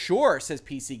 Sure, says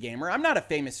PC Gamer, I'm not a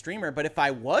famous streamer, but if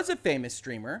I was a famous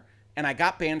streamer and I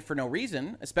got banned for no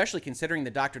reason, especially considering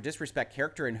the Dr. Disrespect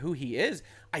character and who he is,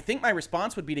 I think my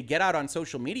response would be to get out on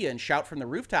social media and shout from the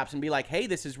rooftops and be like, hey,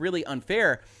 this is really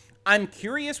unfair. I'm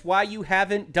curious why you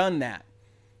haven't done that.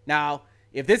 Now,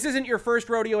 if this isn't your first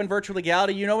rodeo in virtual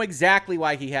legality, you know exactly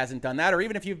why he hasn't done that, or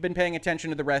even if you've been paying attention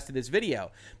to the rest of this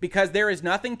video, because there is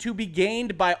nothing to be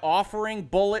gained by offering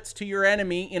bullets to your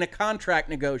enemy in a contract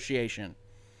negotiation.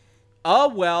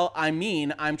 Well, I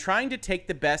mean, I'm trying to take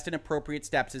the best and appropriate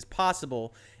steps as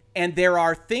possible, and there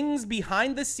are things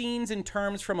behind the scenes in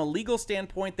terms from a legal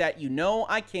standpoint that you know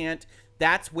I can't.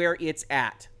 That's where it's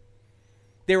at.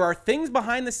 There are things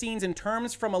behind the scenes in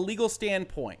terms from a legal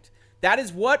standpoint. That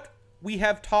is what we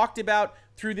have talked about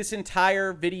through this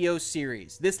entire video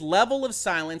series. This level of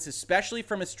silence, especially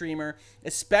from a streamer,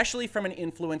 especially from an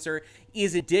influencer,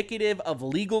 is indicative of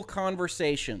legal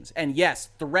conversations. And yes,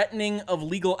 threatening of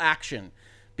legal action,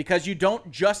 because you don't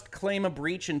just claim a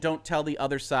breach and don't tell the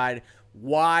other side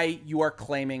why you are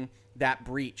claiming that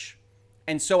breach.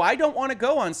 And so I don't want to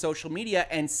go on social media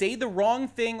and say the wrong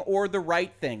thing or the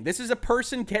right thing. This is a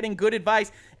person getting good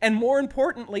advice and, more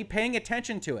importantly, paying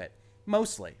attention to it.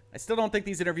 Mostly. I still don't think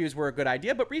these interviews were a good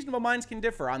idea, but reasonable minds can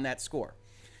differ on that score.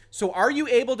 So are you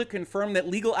able to confirm that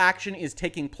legal action is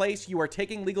taking place? You are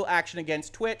taking legal action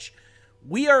against Twitch.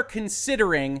 We are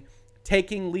considering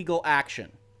taking legal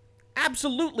action.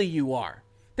 Absolutely you are.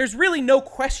 There's really no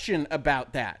question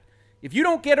about that. If you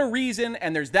don't get a reason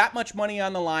and there's that much money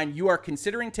on the line, you are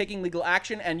considering taking legal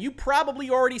action, and you probably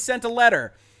already sent a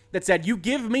letter that said, you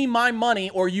give me my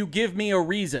money or you give me a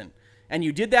reason. And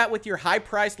you did that with your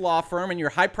high-priced law firm, and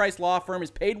your high-priced law firm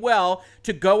is paid well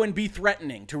to go and be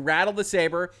threatening, to rattle the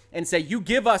saber and say, you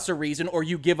give us a reason or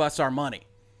you give us our money.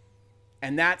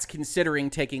 And that's considering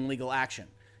taking legal action.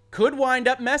 Could wind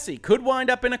up messy, could wind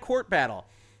up in a court battle.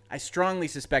 I strongly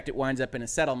suspect it winds up in a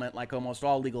settlement like almost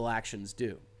all legal actions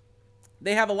do.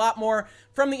 They have a lot more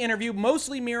from the interview,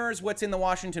 mostly mirrors what's in the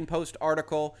Washington Post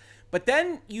article. But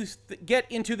then you get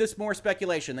into this more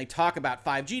speculation. They talk about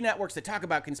 5G networks. They talk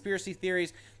about conspiracy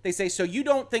theories. They say, so you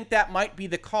don't think that might be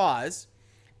the cause?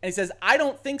 And he says, I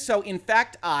don't think so. In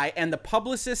fact, and the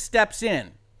publicist steps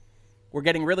in. We're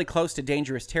getting really close to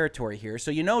dangerous territory here. So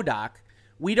you know, Doc,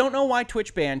 we don't know why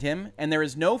Twitch banned him, and there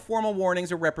is no formal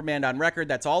warnings or reprimand on record.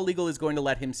 That's all legal is going to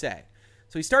let him say.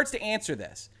 So he starts to answer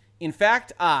this. In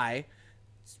fact,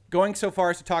 going so far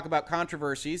as to talk about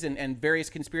controversies and various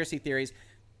conspiracy theories,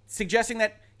 suggesting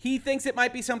that he thinks it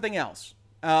might be something else,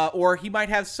 or he might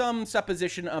have some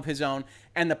supposition of his own.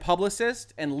 And the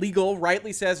publicist and legal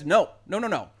rightly says, no.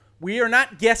 We are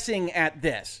not guessing at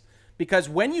this. Because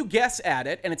when you guess at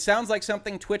it, and it sounds like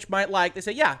something Twitch might like, they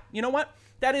say, yeah, you know what?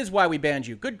 That is why we banned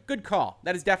you. Good call.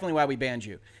 That is definitely why we banned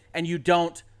you. And you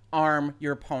don't arm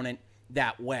your opponent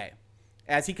that way.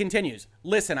 As he continues,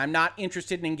 listen, I'm not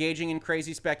interested in engaging in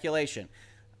crazy speculation.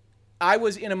 I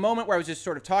was in a moment where I was just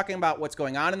sort of talking about what's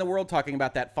going on in the world, talking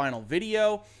about that final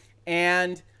video,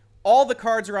 and all the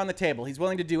cards are on the table. He's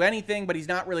willing to do anything, but he's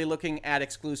not really looking at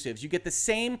exclusives. You get the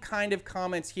same kind of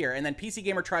comments here, and then PC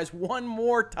Gamer tries one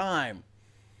more time.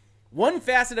 One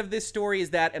facet of this story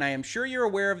is that, and I am sure you're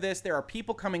aware of this, there are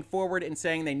people coming forward and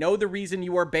saying they know the reason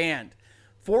you are banned.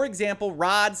 For example,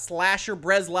 Rod Slasher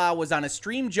Breslau was on a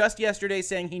stream just yesterday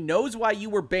saying he knows why you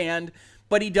were banned,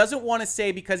 but he doesn't want to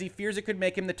say because he fears it could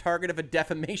make him the target of a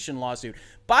defamation lawsuit.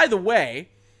 By the way,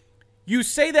 you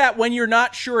say that when you're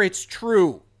not sure it's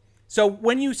true. So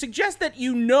when you suggest that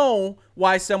you know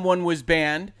why someone was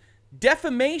banned,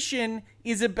 defamation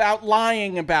is about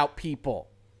lying about people.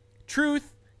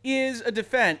 Truth is a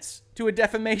defense to a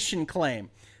defamation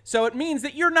claim. So it means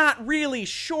that you're not really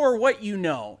sure what you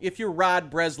know if you're Rod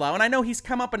Breslau. And I know he's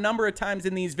come up a number of times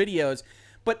in these videos,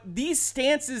 but these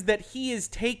stances that he is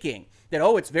taking, that,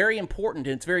 oh, it's very important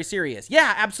and it's very serious.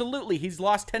 Yeah, absolutely. He's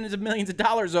lost tens of millions of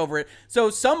dollars over it.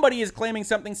 So somebody is claiming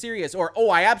something serious. Or,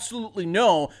 oh, I absolutely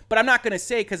know, but I'm not going to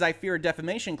say because I fear a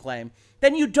defamation claim.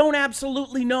 Then you don't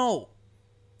absolutely know.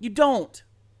 You don't.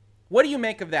 What do you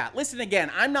make of that? Listen again,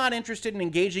 I'm not interested in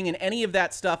engaging in any of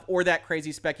that stuff or that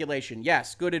crazy speculation.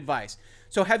 Yes, good advice.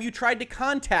 So have you tried to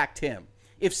contact him?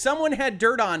 If someone had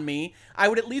dirt on me, I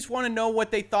would at least want to know what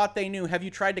they thought they knew. Have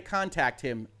you tried to contact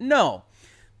him? No.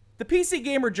 The PC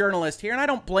Gamer journalist here, and I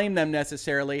don't blame them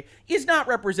necessarily, is not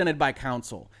represented by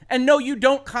counsel. And no, you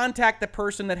don't contact the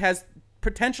person that has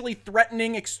potentially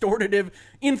threatening, extortative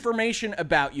information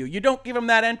about you. You don't give them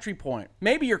that entry point.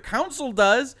 Maybe your counsel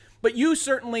does, but you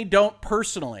certainly don't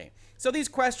personally. So these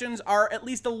questions are at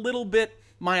least a little bit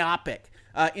myopic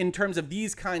in terms of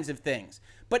these kinds of things.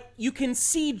 But you can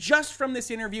see just from this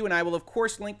interview, and I will of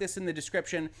course link this in the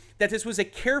description, that this was a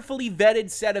carefully vetted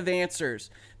set of answers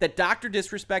that Dr.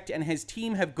 Disrespect and his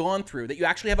team have gone through, that you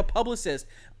actually have a publicist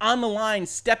on the line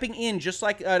stepping in just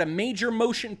like at a major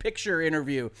motion picture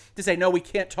interview to say, no, we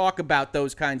can't talk about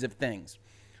those kinds of things.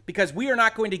 Because we are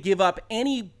not going to give up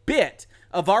any bit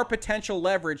of our potential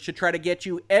leverage to try to get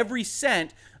you every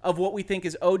cent of what we think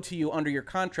is owed to you under your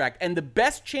contract. And the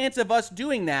best chance of us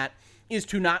doing that is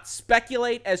to not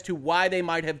speculate as to why they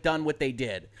might have done what they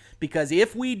did. Because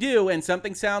if we do, and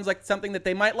something sounds like something that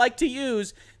they might like to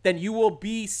use, then you will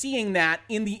be seeing that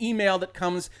in the email that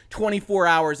comes 24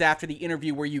 hours after the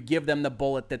interview where you give them the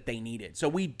bullet that they needed. So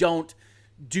we don't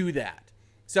do that.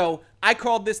 So I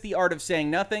called this the art of saying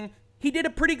nothing. He did a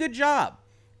pretty good job.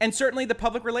 And certainly the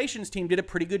public relations team did a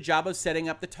pretty good job of setting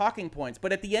up the talking points.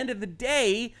 But at the end of the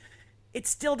day, it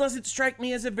still doesn't strike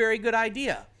me as a very good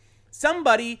idea.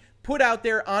 Somebody put out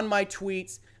there on my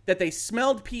tweets that they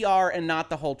smelled PR and not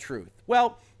the whole truth.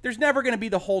 Well, there's never going to be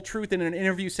the whole truth in an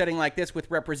interview setting like this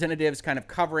with representatives kind of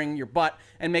covering your butt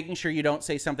and making sure you don't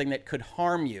say something that could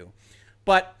harm you.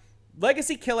 But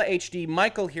Legacy Killa HD,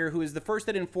 Michael here, who is the first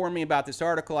that informed me about this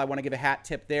article, I want to give a hat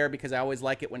tip there because I always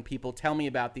like it when people tell me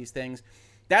about these things.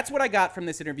 That's what I got from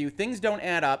this interview. Things don't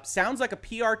add up. Sounds like a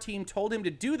PR team told him to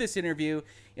do this interview,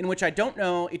 in which I don't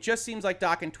know. It just seems like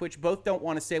Doc and Twitch both don't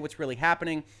want to say what's really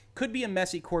happening. Could be a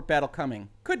messy court battle coming.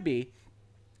 Could be.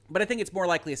 But I think it's more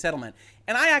likely a settlement.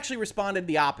 And I actually responded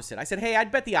the opposite. I said, hey,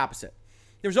 I'd bet the opposite.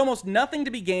 There's almost nothing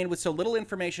to be gained with so little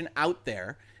information out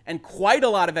there and quite a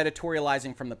lot of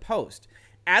editorializing from the Post.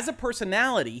 As a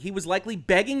personality, he was likely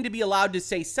begging to be allowed to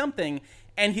say something,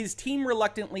 and his team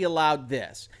reluctantly allowed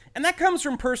this. And that comes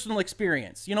from personal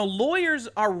experience. You know, lawyers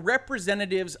are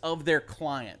representatives of their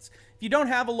clients. If you don't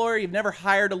have a lawyer, you've never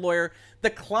hired a lawyer,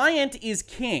 the client is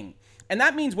king. And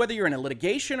that means whether you're in a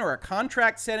litigation or a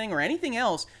contract setting or anything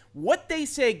else, what they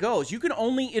say goes. You can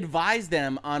only advise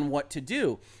them on what to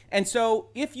do. And so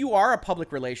if you are a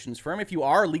public relations firm, if you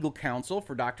are a legal counsel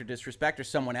for Dr. Disrespect or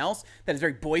someone else that is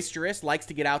very boisterous, likes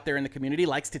to get out there in the community,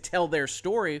 likes to tell their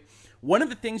story, one of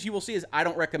the things you will see is I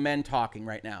don't recommend talking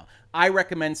right now. I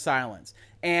recommend silence.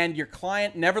 And your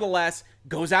client, nevertheless,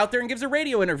 goes out there and gives a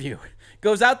radio interview,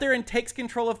 goes out there and takes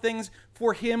control of things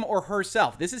for him or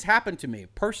herself. This has happened to me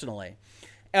personally.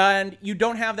 And you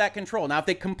don't have that control. Now, if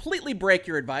they completely break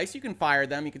your advice, you can fire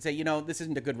them. You can say, you know, this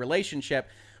isn't a good relationship.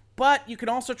 But you can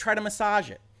also try to massage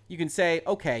it. You can say,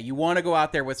 okay, you want to go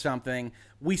out there with something.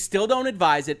 We still don't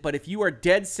advise it, but if you are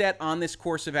dead set on this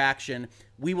course of action,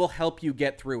 we will help you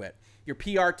get through it. Your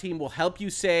PR team will help you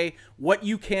say what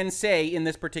you can say in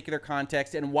this particular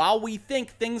context. And while we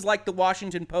think things like the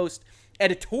Washington Post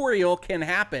editorial can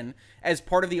happen as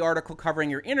part of the article covering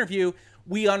your interview,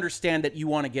 we understand that you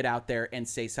want to get out there and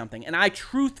say something. And I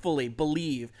truthfully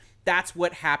believe that's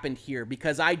what happened here,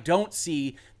 because I don't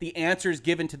see the answers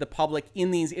given to the public in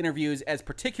these interviews as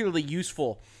particularly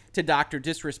useful to Dr.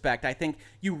 Disrespect. I think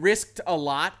you risked a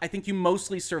lot. I think you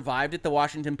mostly survived it. The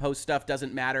Washington Post stuff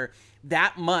doesn't matter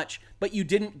that much, but you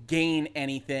didn't gain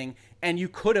anything, and you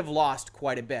could have lost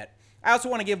quite a bit. I also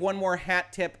want to give one more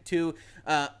hat tip to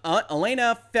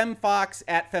Elena Femfox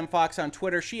at Femfox on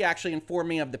Twitter. She actually informed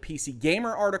me of the PC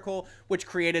Gamer article, which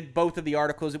created both of the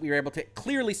articles that we were able to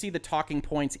clearly see the talking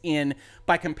points in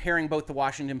by comparing both the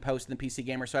Washington Post and the PC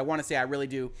Gamer. So I want to say I really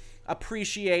do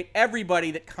appreciate everybody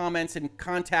that comments and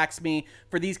contacts me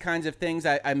for these kinds of things.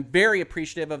 I'm very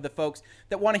appreciative of the folks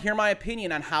that want to hear my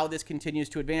opinion on how this continues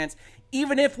to advance,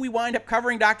 even if we wind up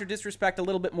covering Dr. Disrespect a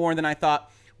little bit more than I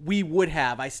thought we would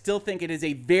have. I still think it is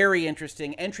a very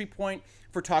interesting entry point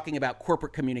for talking about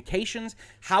corporate communications,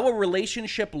 how a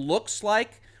relationship looks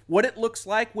like, what it looks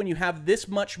like when you have this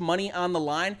much money on the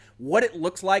line, what it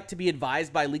looks like to be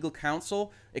advised by legal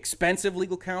counsel, expensive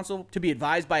legal counsel, to be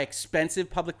advised by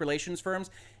expensive public relations firms.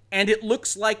 And it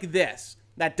looks like this.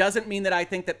 That doesn't mean that I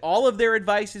think that all of their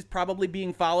advice is probably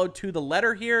being followed to the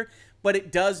letter here, but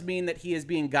it does mean that he is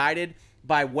being guided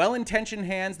by well-intentioned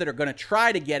hands that are going to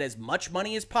try to get as much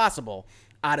money as possible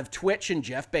out of Twitch and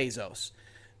Jeff Bezos.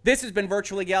 This has been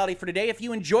Virtual Legality for today. If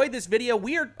you enjoyed this video,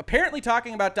 we are apparently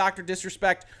talking about Dr.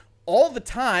 Disrespect all the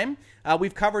time.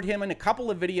 We've covered him in a couple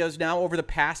of videos now over the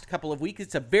past couple of weeks.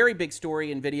 It's a very big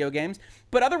story in video games.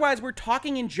 But otherwise, we're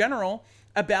talking in general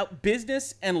about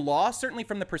business and law, certainly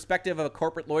from the perspective of a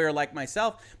corporate lawyer like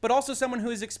myself, but also someone who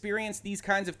has experienced these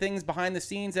kinds of things behind the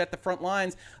scenes at the front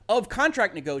lines of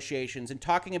contract negotiations and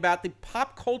talking about the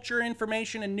pop culture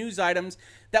information and news items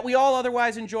that we all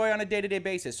otherwise enjoy on a day-to-day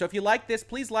basis. So if you like this,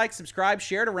 please like, subscribe,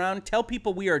 share it around, tell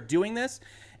people we are doing this.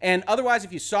 And otherwise,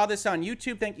 if you saw this on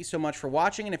YouTube, thank you so much for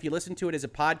watching. And if you listen to it as a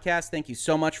podcast, thank you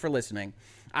so much for listening.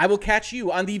 I will catch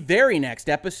you on the very next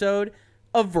episode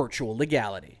of Virtual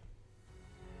Legality.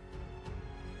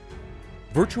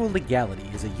 Virtual Legality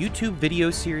is a YouTube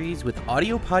video series with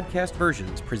audio podcast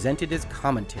versions presented as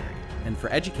commentary and for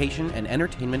education and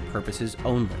entertainment purposes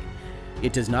only.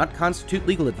 It does not constitute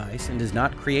legal advice and does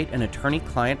not create an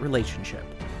attorney-client relationship.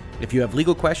 If you have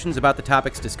legal questions about the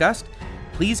topics discussed,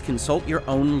 please consult your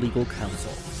own legal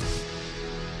counsel.